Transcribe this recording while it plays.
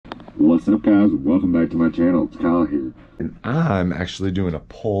What's up, guys? Welcome back to my channel. It's Kyle here. And I'm actually doing a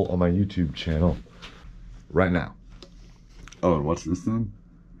poll on my YouTube channel right now. Oh, and what's this then?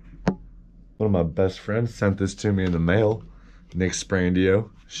 One of my best friends sent this to me in the mail. Nick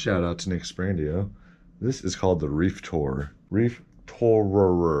Sprandio. Shout out to Nick Sprandio. This is called the Reef Tour. Reef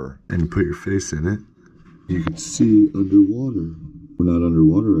Tourer. And you put your face in it. You can see underwater. We're not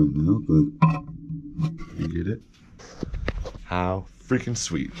underwater right now, but you get it? How freaking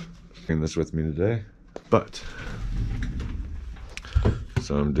sweet. Bringing this with me today. But,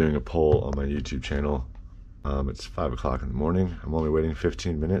 so I'm doing a poll on my YouTube channel. It's 5 o'clock in the morning. I'm only waiting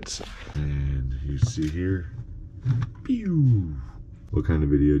 15 minutes. And you see here, pew! What kind of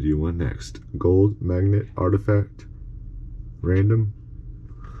video do you want next? Gold, magnet, artifact, random?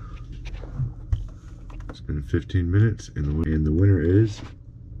 It's been 15 minutes and the winner is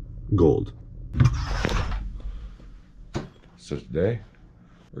gold. So today,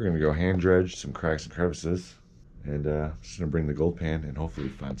 we're gonna go hand dredge some cracks and crevices and just gonna bring the gold pan and hopefully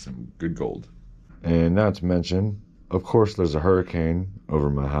find some good gold. And not to mention, of course there's a hurricane over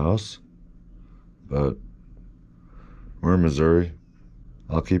my house, but we're in Missouri.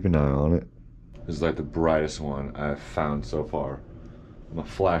 I'll keep an eye on it. This is like the brightest one I've found so far. I'm a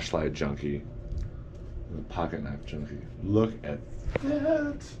flashlight junkie. I'm a pocket knife junkie. Look at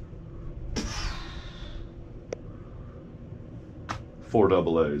that. 4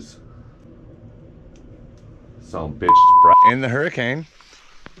 double A's. Some bitch is bright. In the hurricane,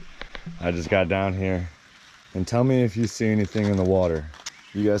 I just got down here. And tell me if you see anything in the water.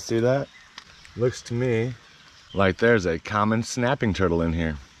 You guys see that? Looks to me like there's a common snapping turtle in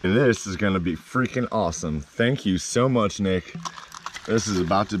here. And this is gonna be freaking awesome. Thank you so much, Nick. This is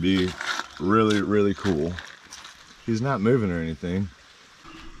about to be really, really cool. He's not moving or anything.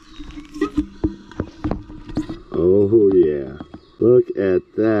 oh yeah. Look at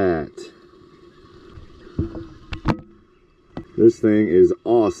that. This thing is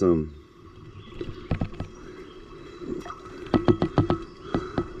awesome.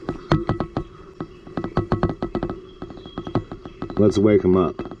 Let's wake him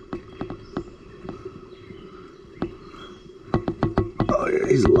up. Oh yeah,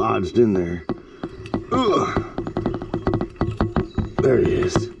 he's lodged in there. Ugh. There he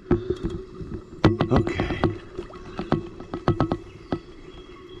is. Okay.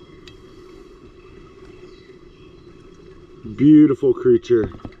 Beautiful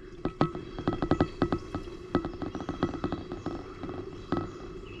creature.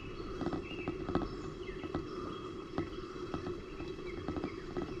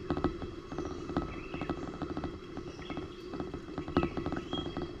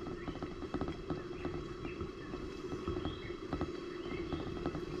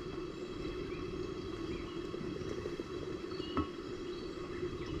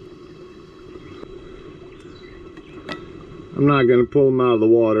 I'm not gonna pull him out of the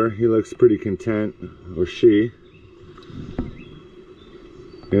water. He looks pretty content, or she.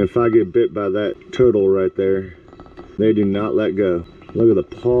 And if I get bit by that turtle right there, they do not let go. Look at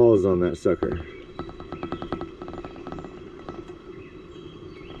the paws on that sucker.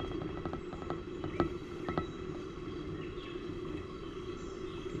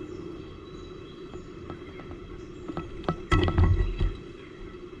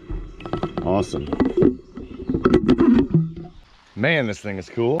 Awesome. Man, this thing is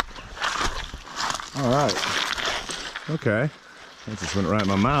cool. All right. Okay. That just went right in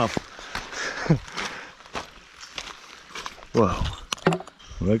my mouth. Whoa.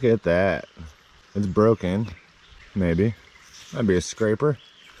 Look at that. It's broken. Maybe. Might be a scraper.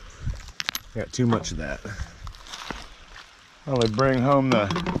 Got too much of that. I only bring home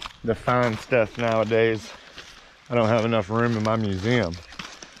the fine stuff nowadays. I don't have enough room in my museum.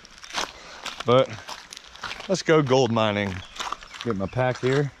 But let's go gold mining. Get my pack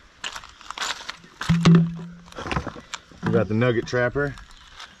here. We got the nugget trapper,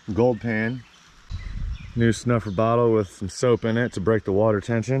 gold pan, new snuffer bottle with some soap in it to break the water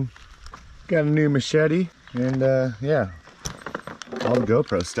tension. Got a new machete, and yeah, all the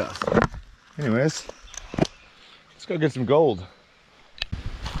GoPro stuff. Anyways, let's go get some gold.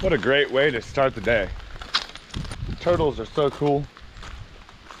 What a great way to start the day. Turtles are so cool.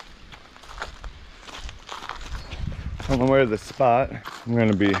 On my way to the spot, I'm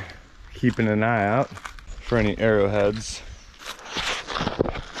gonna be keeping an eye out for any arrowheads.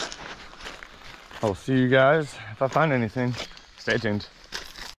 I will see you guys if I find anything. Stay tuned.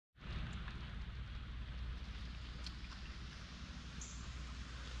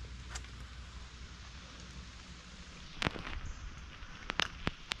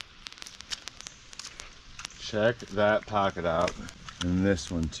 Check that pocket out. And this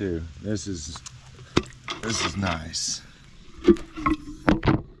one too. This is nice.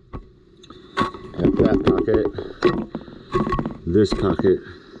 Got that pocket. This pocket.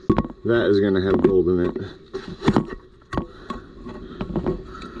 That is gonna have gold in it.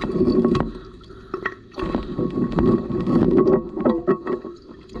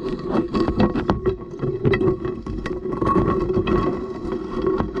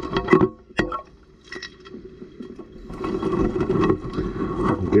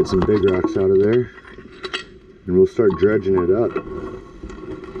 Get some big rocks out of there, and we'll start dredging it up.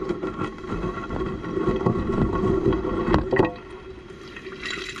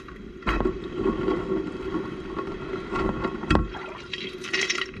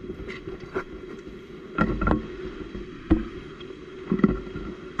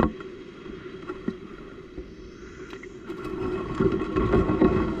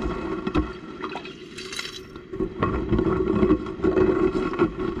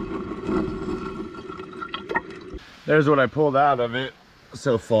 There's what I pulled out of it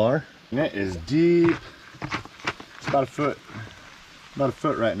so far. And it is deep. It's about a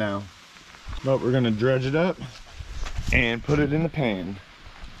foot right now. But we're gonna dredge it up and put it in the pan.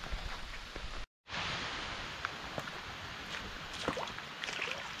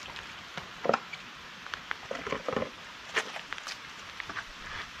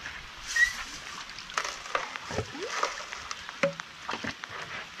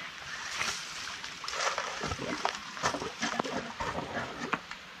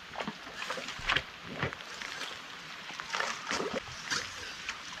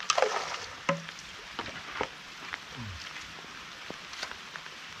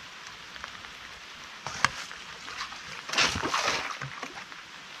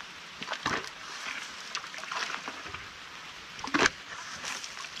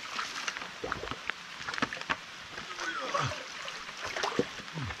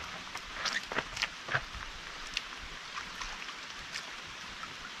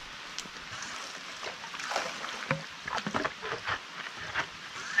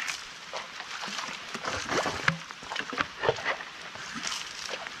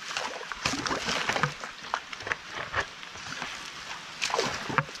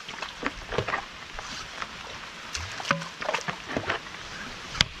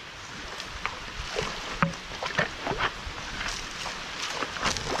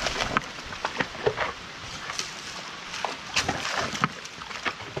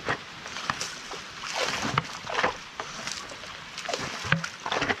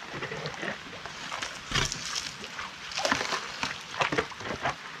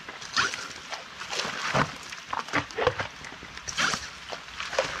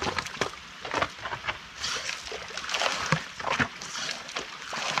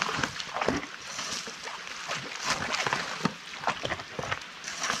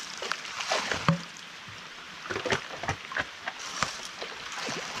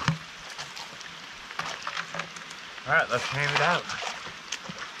 All right, let's pan it out.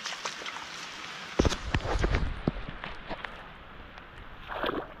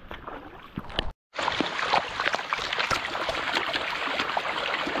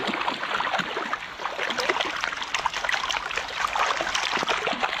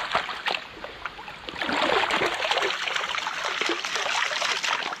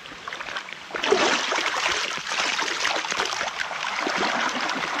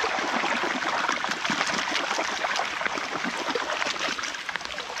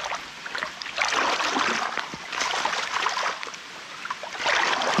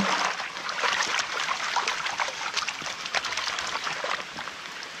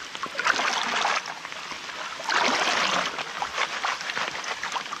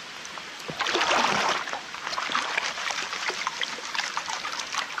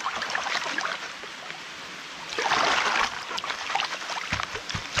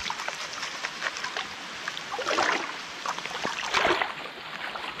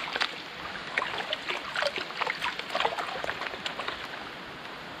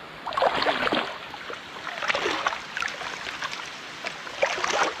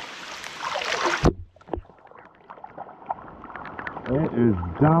 It is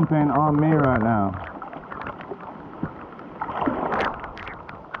dumping on me right now.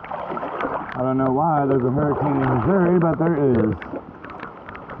 I don't know why there's a hurricane in Missouri, but there is.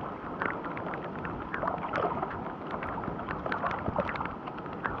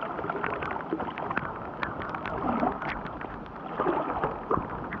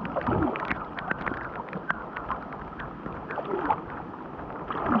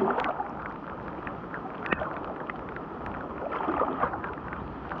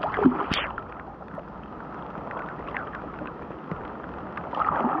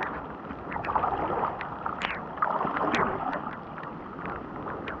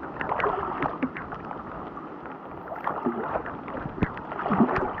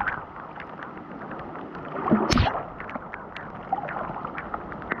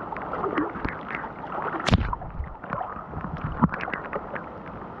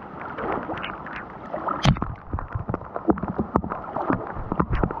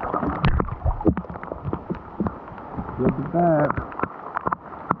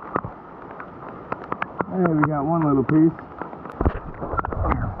 Hey, we got one little piece.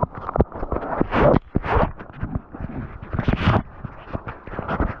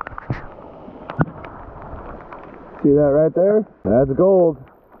 See that right there? That's gold.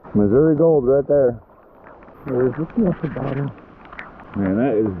 Missouri gold right there. There's this one at the bottom. Man,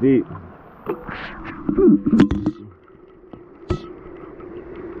 that is deep.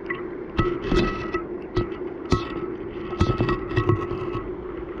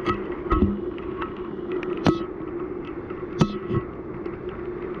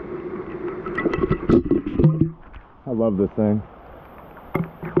 I love this thing.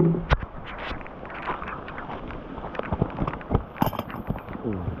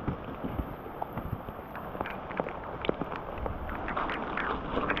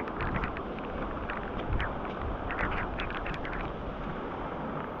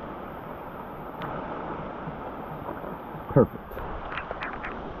 Perfect.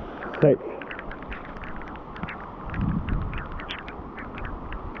 Safe.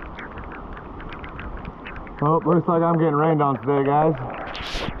 Well, looks like I'm getting rained on today, guys.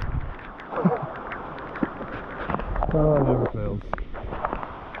 Oh, it never fails.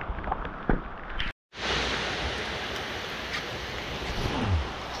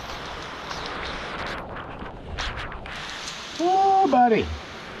 Oh, buddy.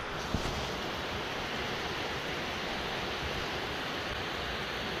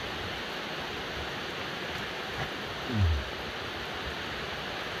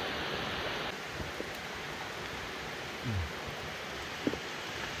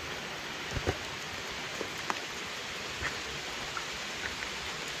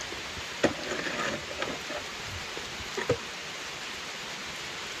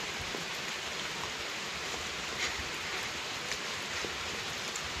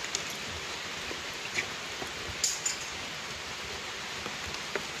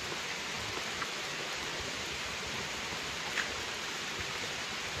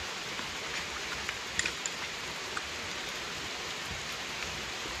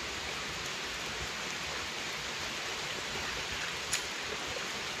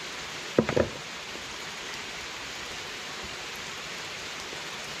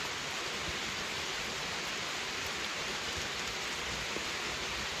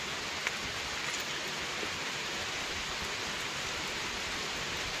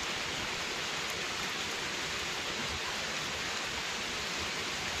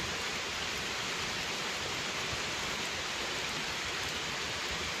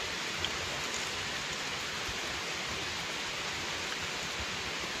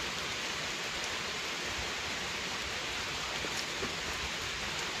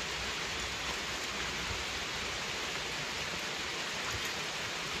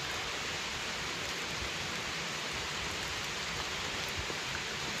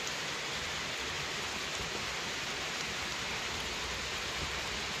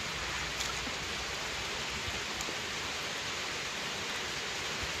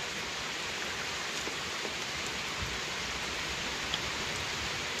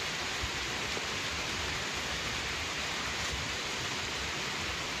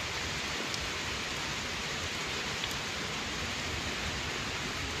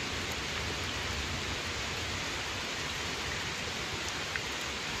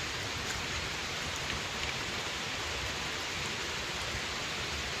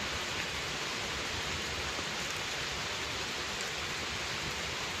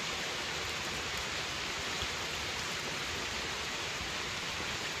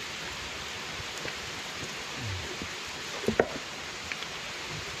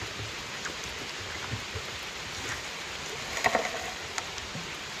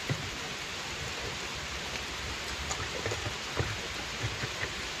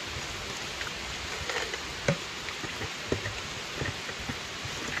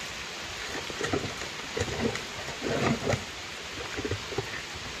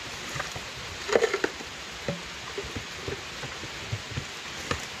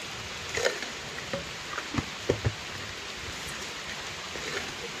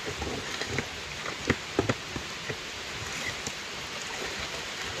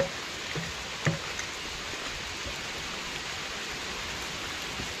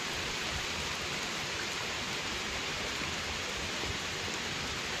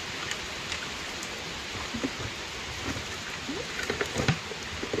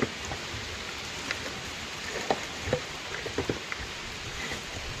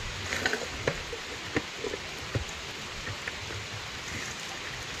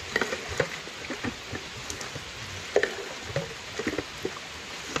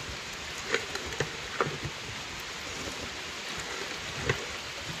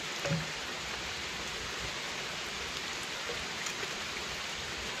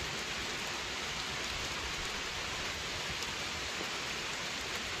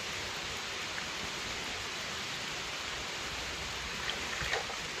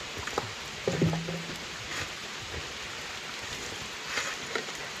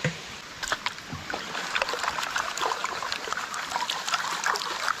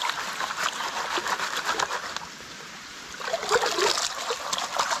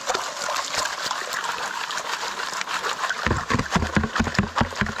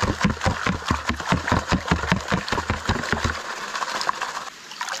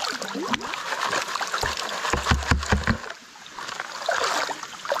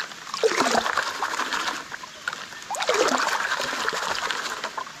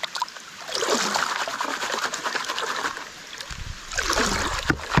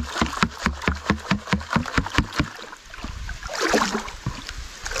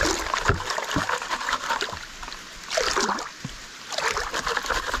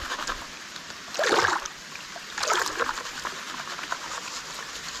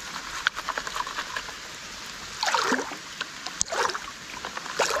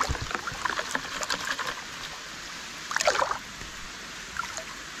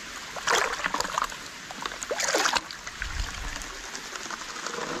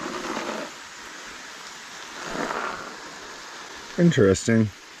 Interesting.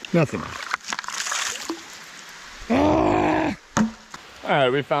 Nothing. Ah! All right,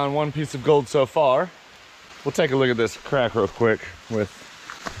 we found one piece of gold so far. We'll take a look at this crack real quick with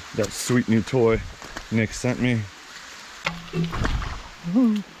that sweet new toy Nick sent me.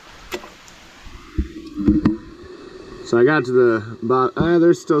 So I got to the bottom.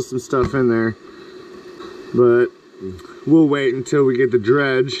 There's still some stuff in there, but we'll wait until we get the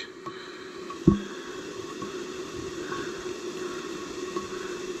dredge.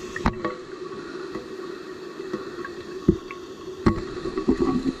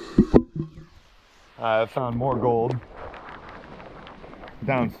 I found more gold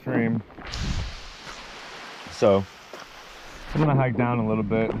downstream, so I'm gonna hike down a little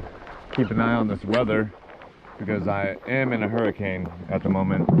bit, keep an eye on this weather, because I am in a hurricane at the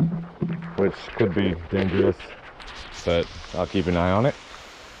moment, which could be dangerous, but I'll keep an eye on it.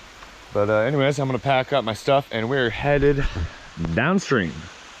 But anyways, I'm gonna pack up my stuff and we're headed downstream.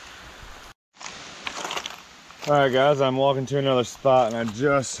 All right guys, I'm walking to another spot and I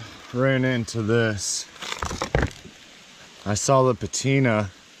just ran into this. I saw the patina.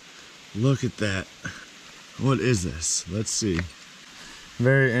 Look at that. What is this? Let's see.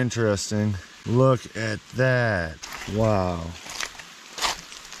 Very interesting. Look at that. Wow.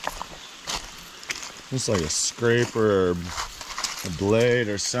 Looks like a scraper or a blade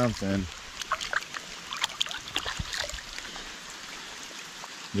or something.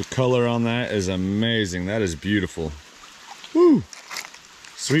 The color on that is amazing. That is beautiful. Woo!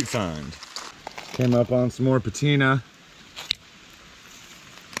 Sweet find. Came up on some more patina.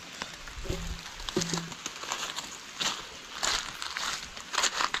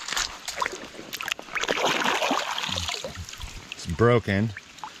 It's broken.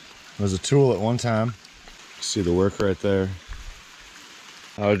 It was a tool at one time. See the work right there.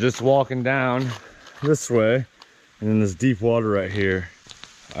 I was just walking down this way, and in this deep water right here,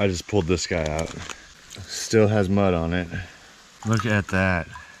 I just pulled this guy out. Still has mud on it. Look at that.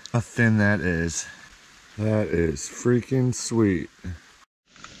 How thin that is. That is freaking sweet.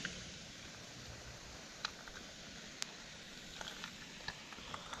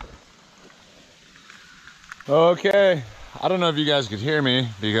 Okay, I don't know if you guys could hear me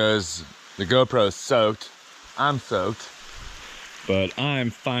because the GoPro's soaked. I'm soaked. But I'm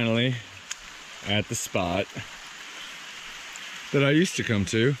finally at the spot that I used to come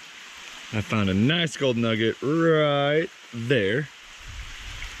to. I found a nice gold nugget right there.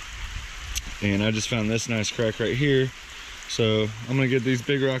 And I just found this nice crack right here. So I'm gonna get these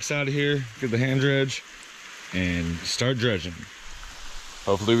big rocks out of here, get the hand dredge, and start dredging.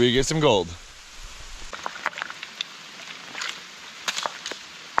 Hopefully we get some gold.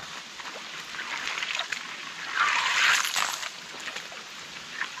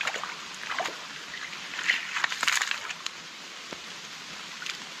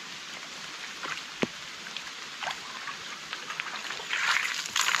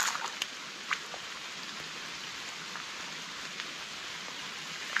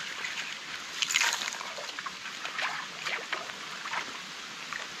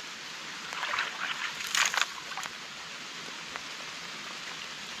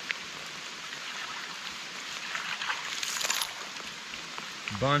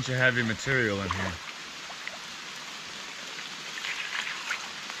 Bunch of heavy material in here.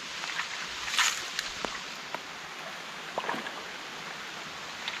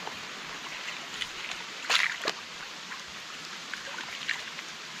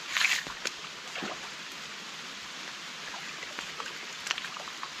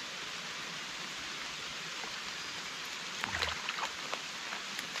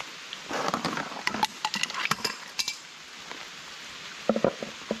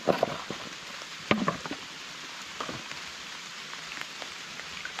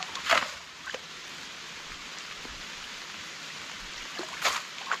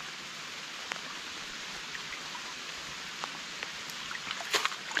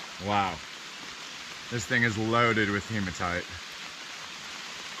 Wow, this thing is loaded with hematite.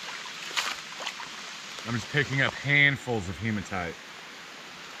 I'm just picking up handfuls of hematite.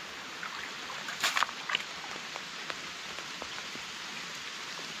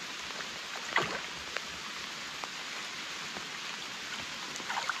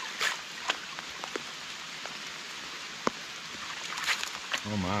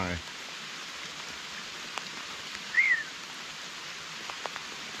 Oh my.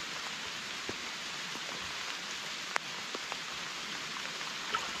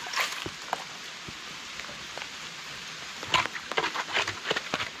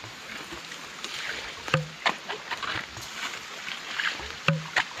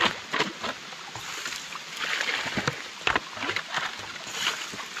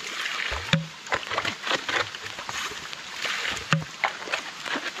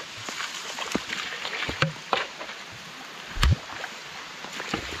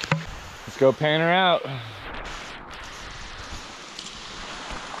 go pan her out.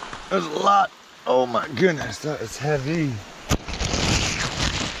 There's a lot. Oh my goodness, that is heavy.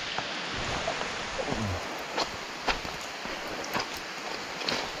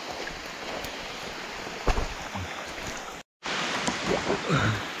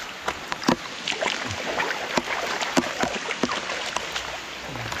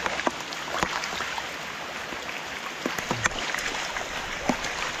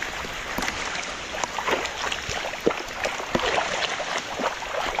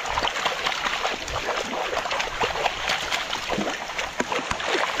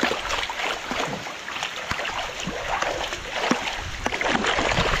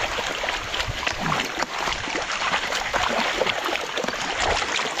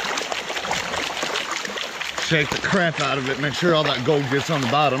 Shake the crap out of it, make sure all that gold gets on the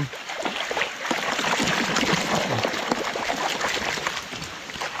bottom.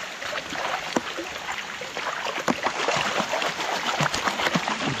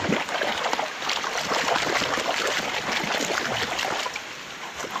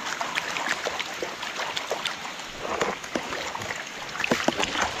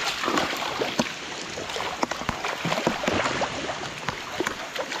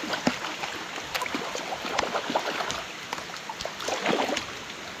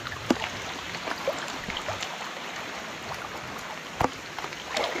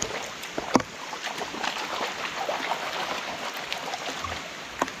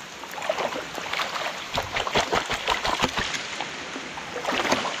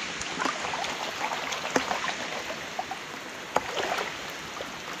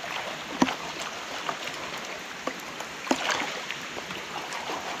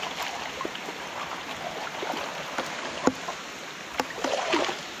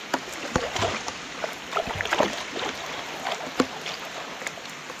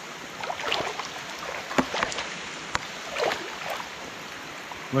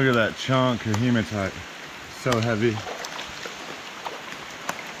 Look at that chunk of hematite, so heavy.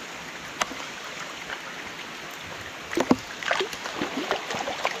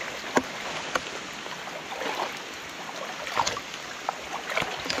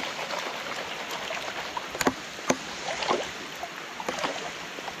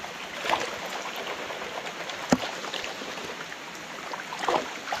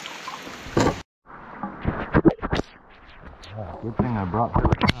 Good thing I brought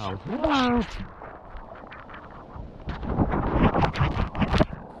paper towels.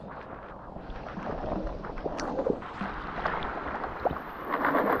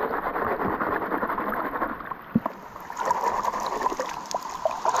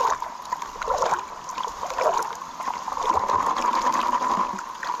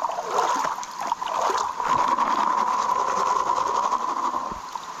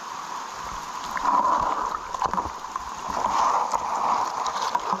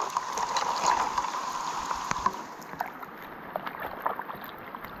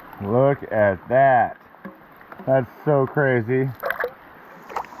 Look at that. That's so crazy.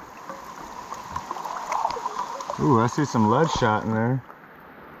 Ooh, I see some lead shot in there.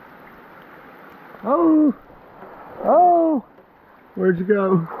 Oh! Oh! Where'd you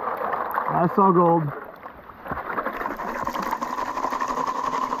go? I saw gold.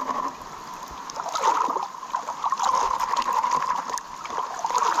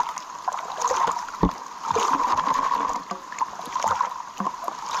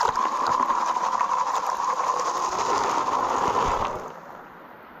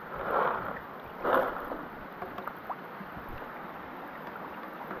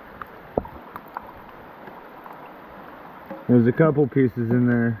 There's a couple pieces in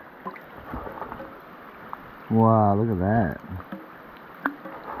there. Wow, look at that.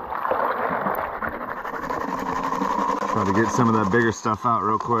 Try to get some of that bigger stuff out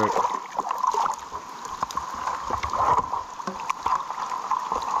real quick.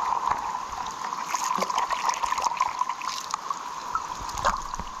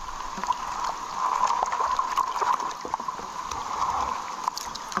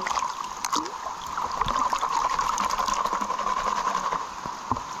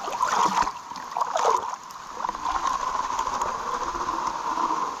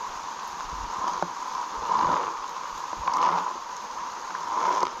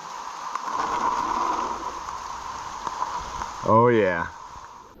 Oh yeah.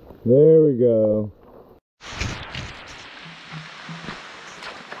 There we go.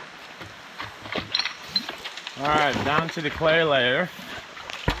 All right, down to the clay layer.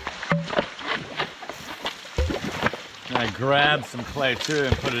 And I grabbed some clay too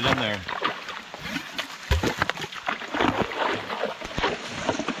and put it in there.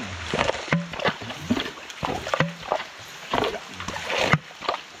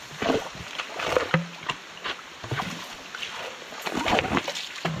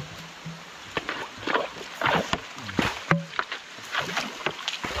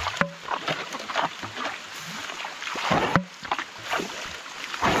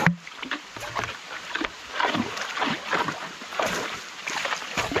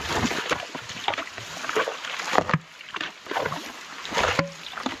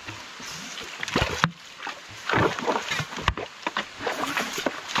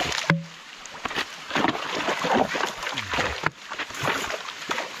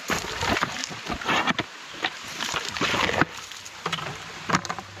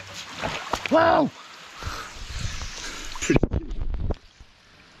 Whoa!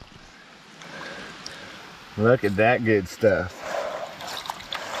 Look at that good stuff.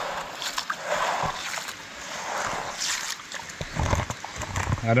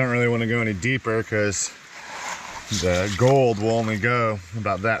 I don't really want to go any deeper because the gold will only go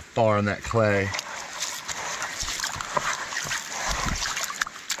about that far in that clay.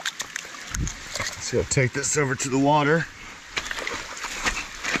 So I'll take this over to the water.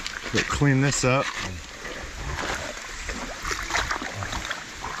 We'll clean this up.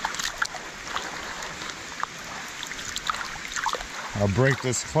 I'll break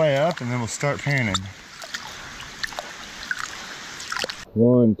this clay up and then we'll start painting.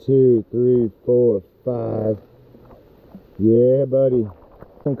 1, 2, 3, 4, 5. Yeah, buddy.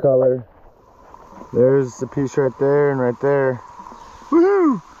 Some color. There's the piece right there and right there.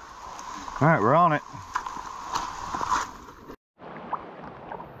 Woohoo! All right, we're on it.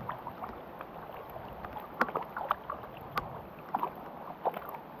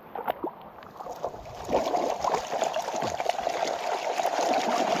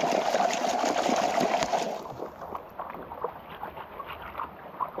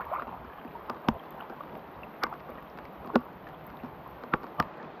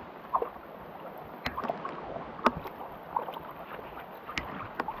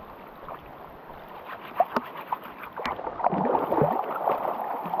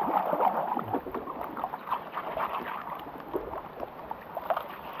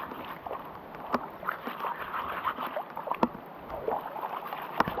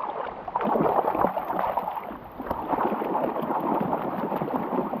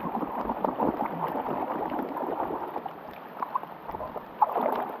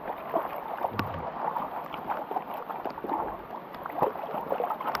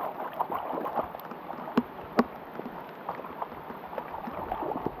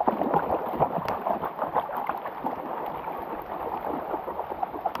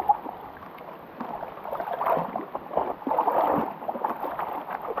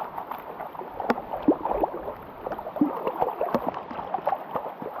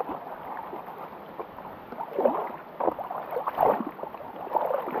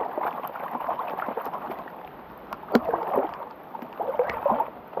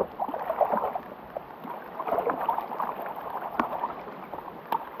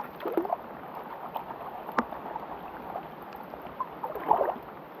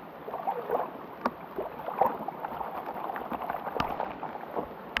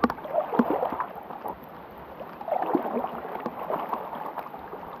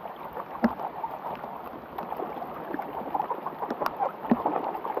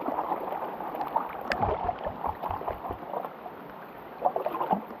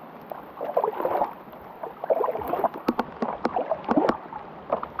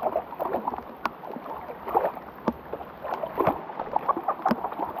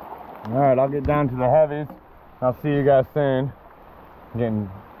 All right, I'll get down to the heavies. I'll see you guys soon. Getting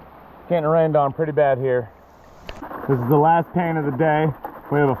rained on pretty bad here. This is the last paint of the day.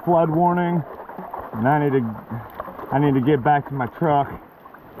 We have a flood warning, and I need to get back to my truck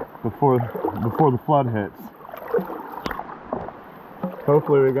before the flood hits.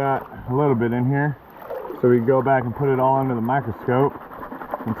 Hopefully we got a little bit in here, so we can go back and put it all under the microscope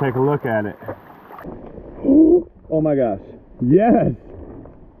and take a look at it. Oh my gosh! Yes!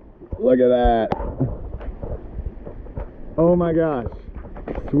 Look at that. Oh my gosh.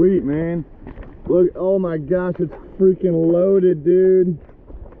 Sweet, man. Look, oh my gosh, it's freaking loaded, dude.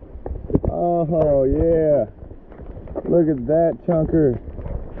 Oh, yeah. Look at that chunker.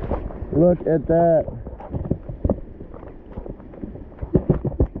 Look at that.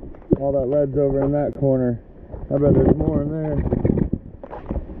 All that lead's over in that corner. I bet there's more in there.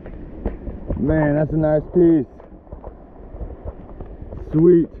 Man, that's a nice piece.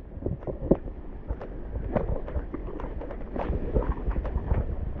 Sweet.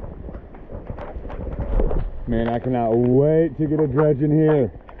 Man, I cannot wait to get a dredge in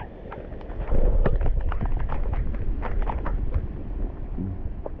here.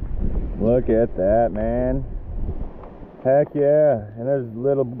 Look at that, man. Heck yeah. And there's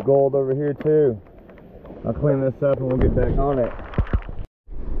little gold over here too. I'll clean this up and we'll get back on it.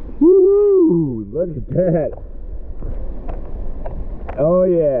 Woohoo! Look at that. Oh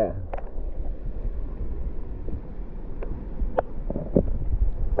yeah.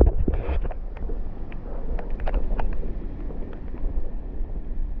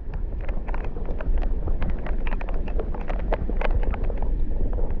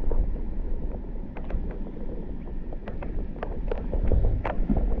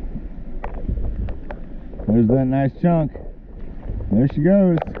 There's that nice chunk. There she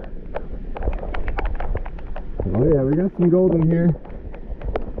goes. Yeah, we got some gold in here.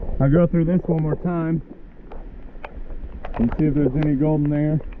 I'll go through this one more time and see if there's any gold in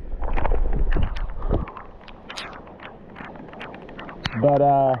there. But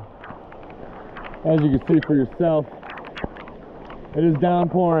as you can see for yourself, it is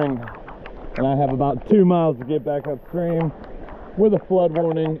downpouring, and I have about 2 miles to get back upstream with a flood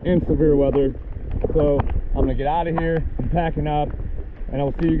warning and severe weather. So I'm gonna get out of here and packing up, and I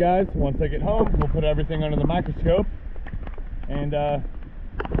will see you guys once I get home. We'll put everything under the microscope, and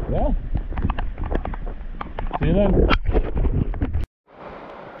yeah, see you then.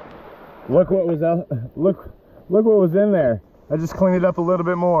 Look what was out. Look what was in there. I just cleaned it up a little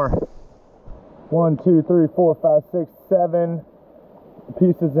bit more. 1, 2, 3, 4, 5, 6, 7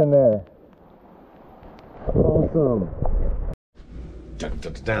 pieces in there. Awesome. Dun,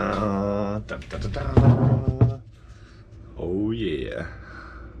 dun, dun, dun, dun, dun, dun. Oh yeah.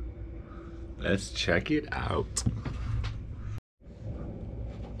 Let's check it out.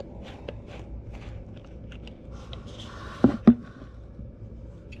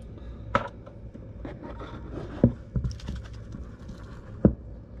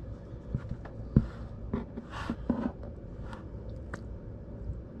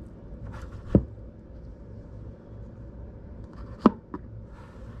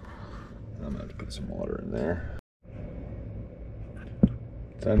 I'm gonna have to put some water in there.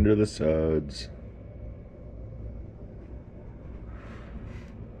 It's under the suds.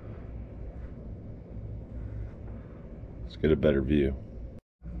 Let's get a better view.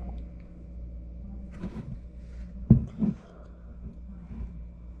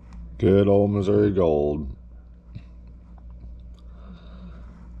 Good old Missouri gold.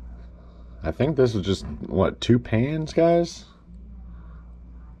 I think this is just, what, 2 pans, guys?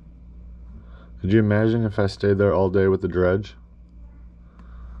 Could you imagine if I stayed there all day with the dredge?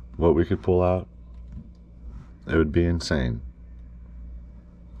 What we could pull out? It would be insane.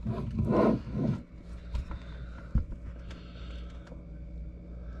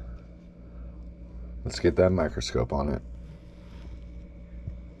 Let's get that microscope on it.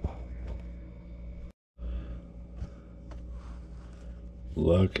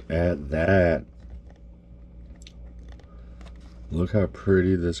 Look at that. Look how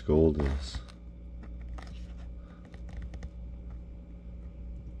pretty this gold is.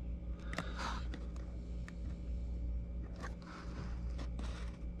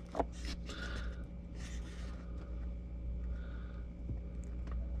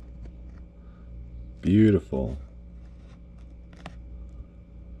 Beautiful.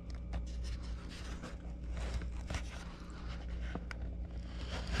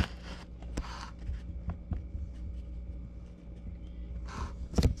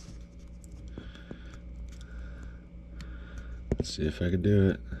 Let's see if I can do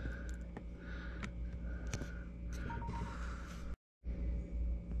it.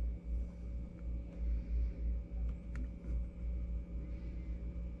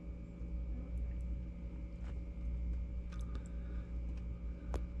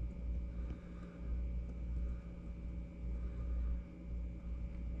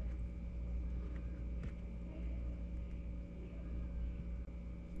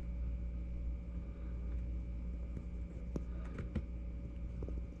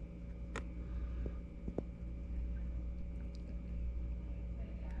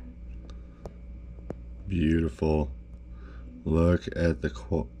 Beautiful. Look at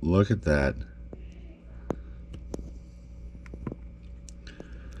look at that.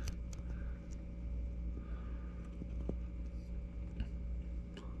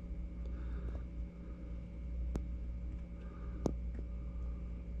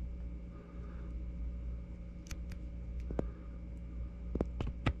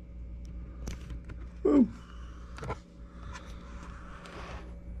 Woo.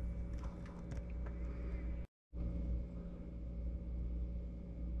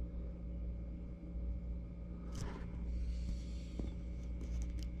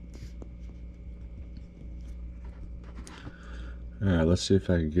 All right, let's see if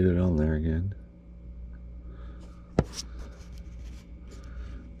I can get it on there again.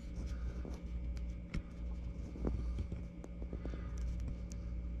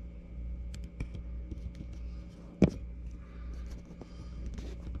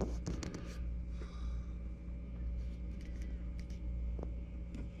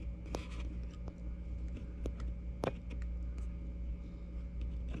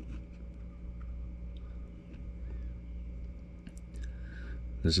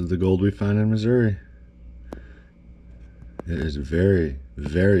 This is the gold we find in Missouri. It is very,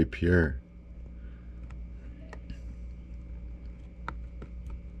 very pure.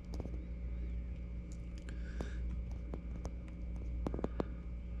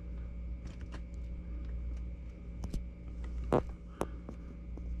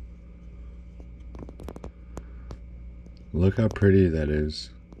 Look how pretty that is.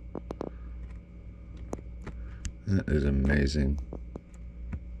 That is amazing.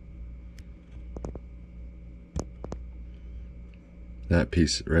 That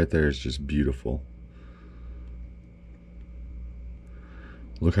piece right there is just beautiful.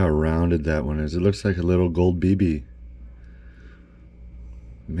 Look how rounded that one is. It looks like a little gold BB.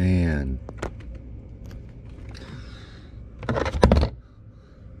 Man.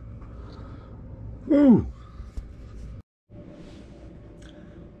 Woo!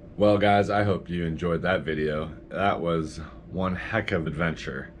 Well guys, I hope you enjoyed that video. That was one heck of an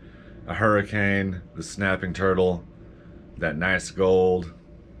adventure. A hurricane, the snapping turtle, that nice gold,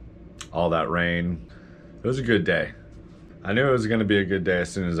 all that rain. It was a good day. I knew it was gonna be a good day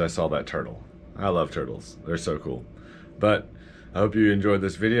as soon as I saw that turtle. I love turtles, they're so cool. But I hope you enjoyed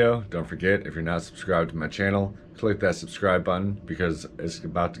this video. Don't forget, if you're not subscribed to my channel, click that subscribe button because it's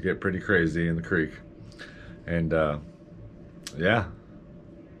about to get pretty crazy in the creek. And yeah,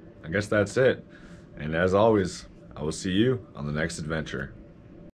 I guess that's it. And as always, I will see you on the next adventure.